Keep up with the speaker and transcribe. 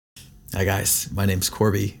Hi guys, my name's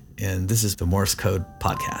Corby, and this is the Morse Code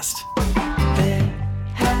Podcast.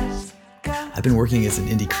 I've been working as an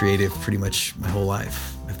indie creative pretty much my whole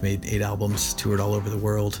life. I've made 8 albums, toured all over the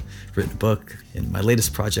world, written a book, and my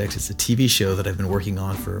latest project is a TV show that I've been working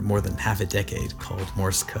on for more than half a decade called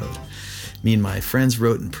Morse Code. Me and my friends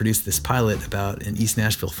wrote and produced this pilot about an East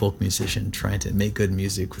Nashville folk musician trying to make good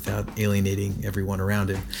music without alienating everyone around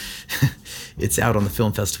him. It's out on the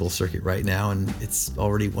film festival circuit right now, and it's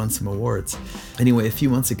already won some awards. Anyway, a few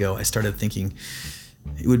months ago, I started thinking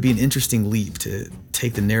it would be an interesting leap to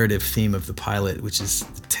take the narrative theme of the pilot, which is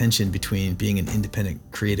the tension between being an independent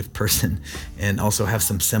creative person and also have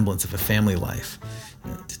some semblance of a family life,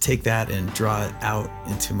 to take that and draw it out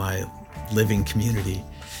into my living community.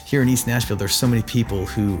 Here in East Nashville, there's so many people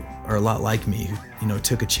who are a lot like me, who,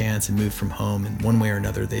 took a chance and moved from home, and one way or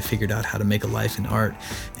another, they figured out how to make a life in art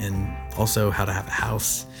and also how to have a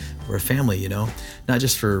house or a family, not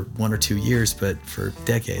just for 1 or 2 years, but for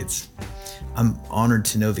decades. I'm honored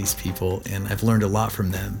to know these people, and I've learned a lot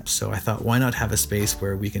from them. So I thought, why not have a space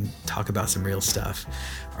where we can talk about some real stuff,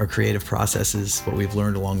 our creative processes, what we've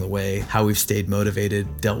learned along the way, how we've stayed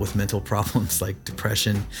motivated, dealt with mental problems like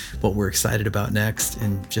depression, what we're excited about next,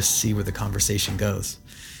 and just see where the conversation goes.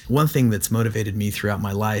 One thing that's motivated me throughout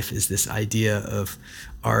my life is this idea of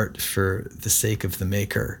art for the sake of the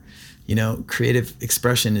maker. Creative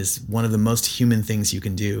expression is one of the most human things you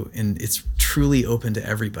can do, and it's truly open to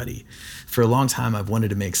everybody. For a long time, I've wanted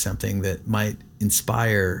to make something that might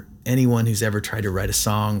inspire anyone who's ever tried to write a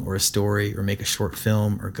song or a story or make a short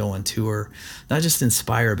film or go on tour. Not just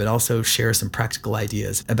inspire, but also share some practical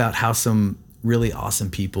ideas about how some really awesome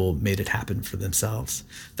people made it happen for themselves.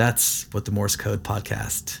 That's what the Morse Code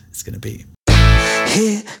Podcast is going to be.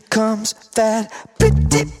 Here comes that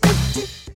pretty